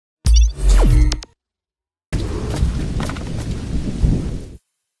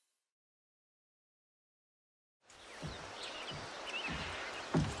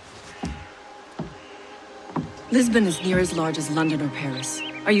Lisbon is near as large as London or Paris.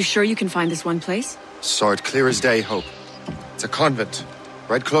 Are you sure you can find this one place? Saw it clear as day, Hope. It's a convent,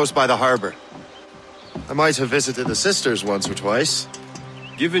 right close by the harbor. I might have visited the sisters once or twice.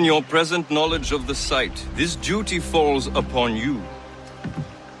 Given your present knowledge of the site, this duty falls upon you.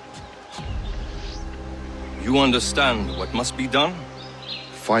 You understand what must be done?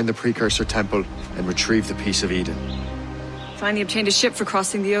 Find the precursor temple and retrieve the Piece of Eden. Finally obtained a ship for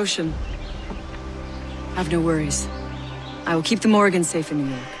crossing the ocean. Have no worries. I will keep the Morgans safe in New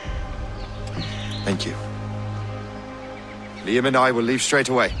York. Thank you. Liam and I will leave straight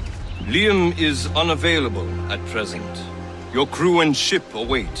away. Liam is unavailable at present. Your crew and ship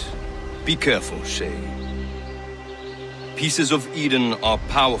await. Be careful, Shay. Pieces of Eden are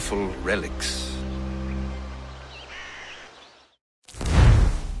powerful relics.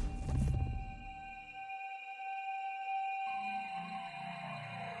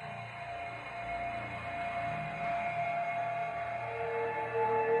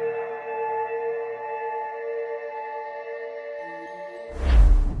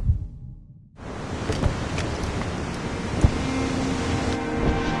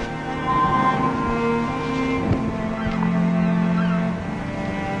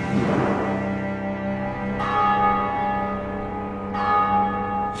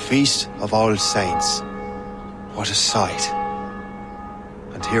 Feast of All Saints. What a sight.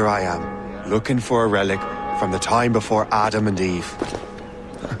 And here I am, looking for a relic from the time before Adam and Eve.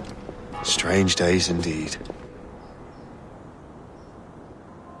 Strange days indeed.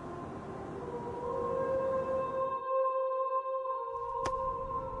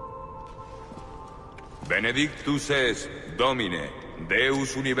 Benedictus es, Domine,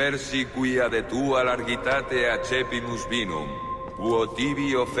 Deus universi quia de tua largitate accepimus vinum, quo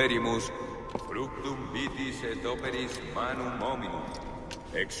tibi oferimus, fructum vitis et operis manum hominum,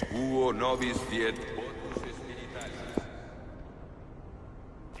 ex quo nobis fiet votus spiritualis.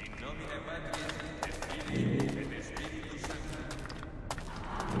 In nomine Patris et Filii et Spiritus Sancti.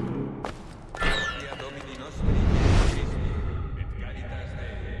 Gloria Domini nostri Iesu Christi, et caritas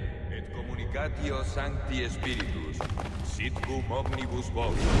Dei, et communicatio Sancti Spiritus, sit cum omnibus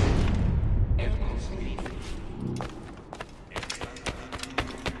vos. Et con Spiritus.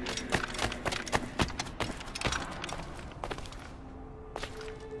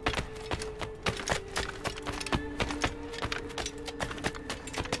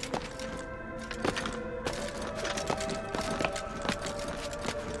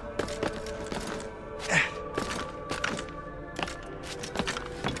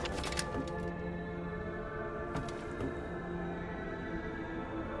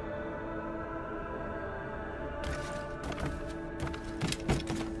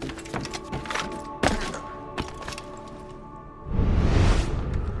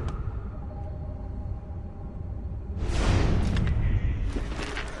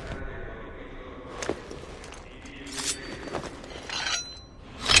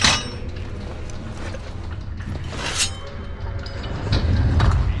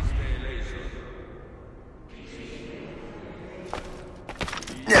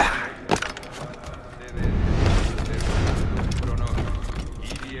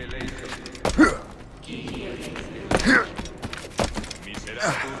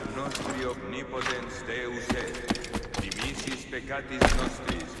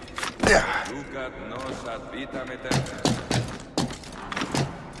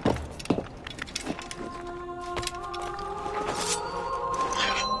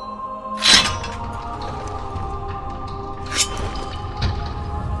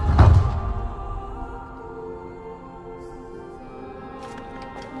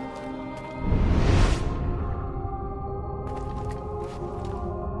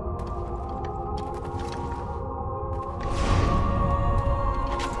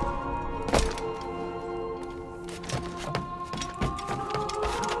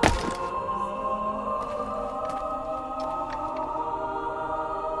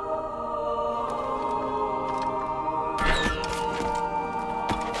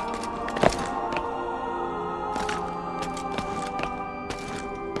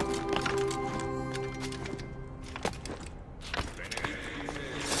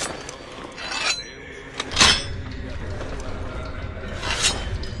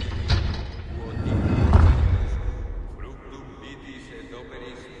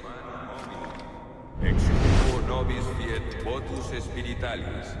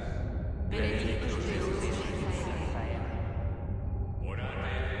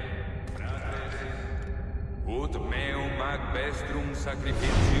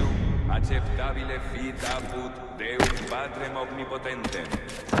 Acceptabile fit apud Deum Patrem omnipotentem.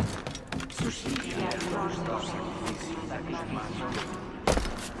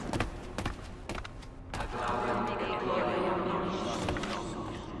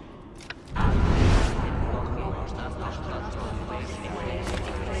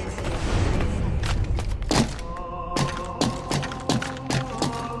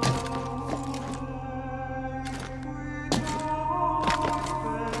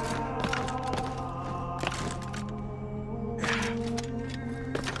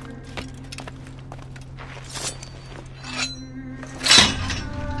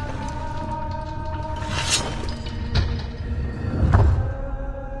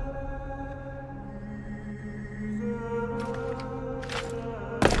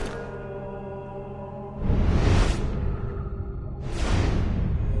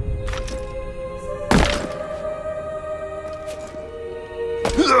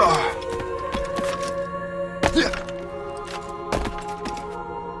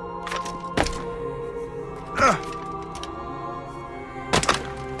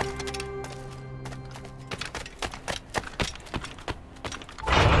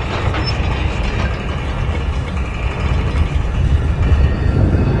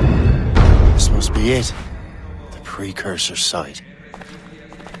 It. The precursor site.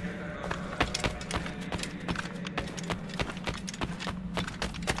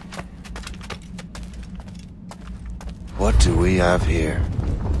 What do we have here?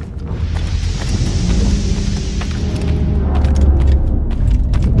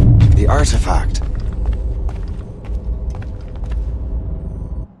 The artifact.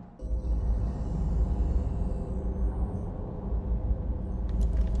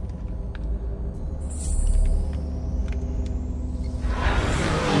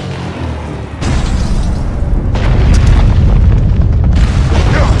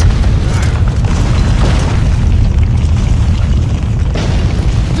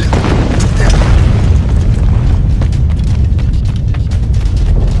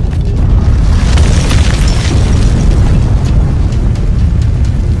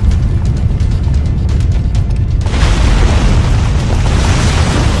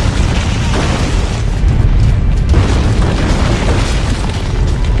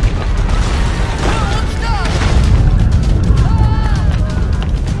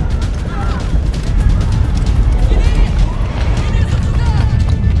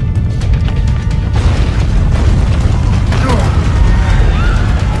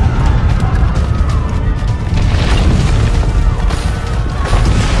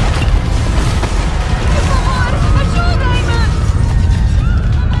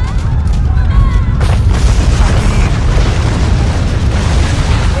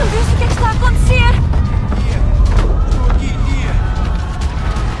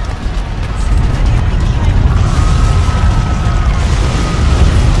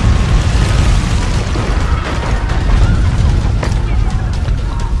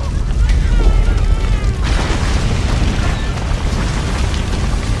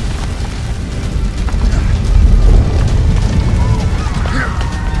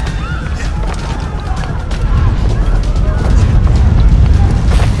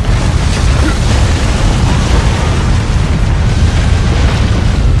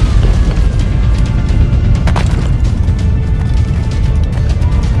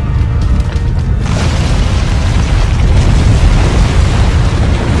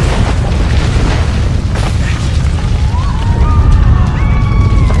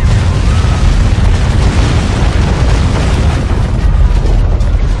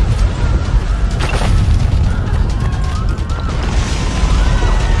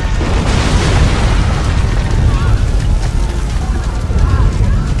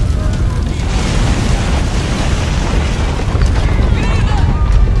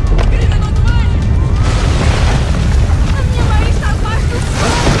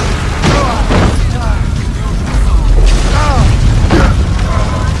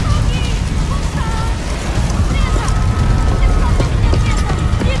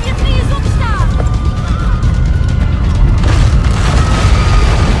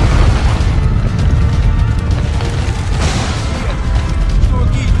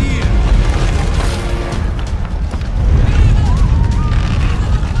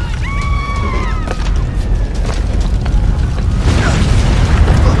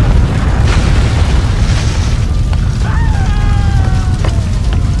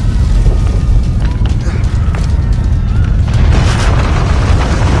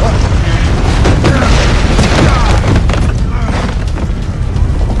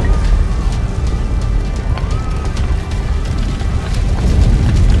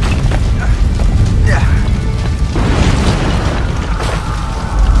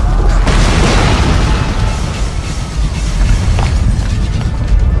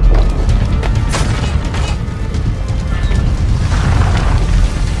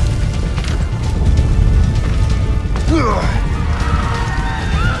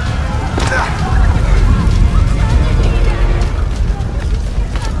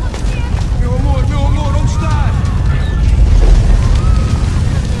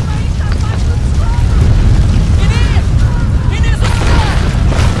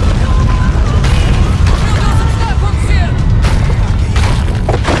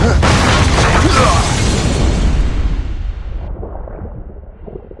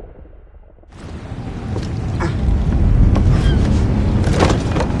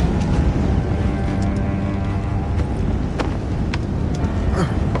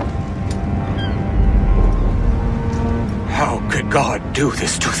 God do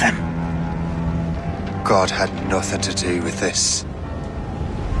this to them? God had nothing to do with this.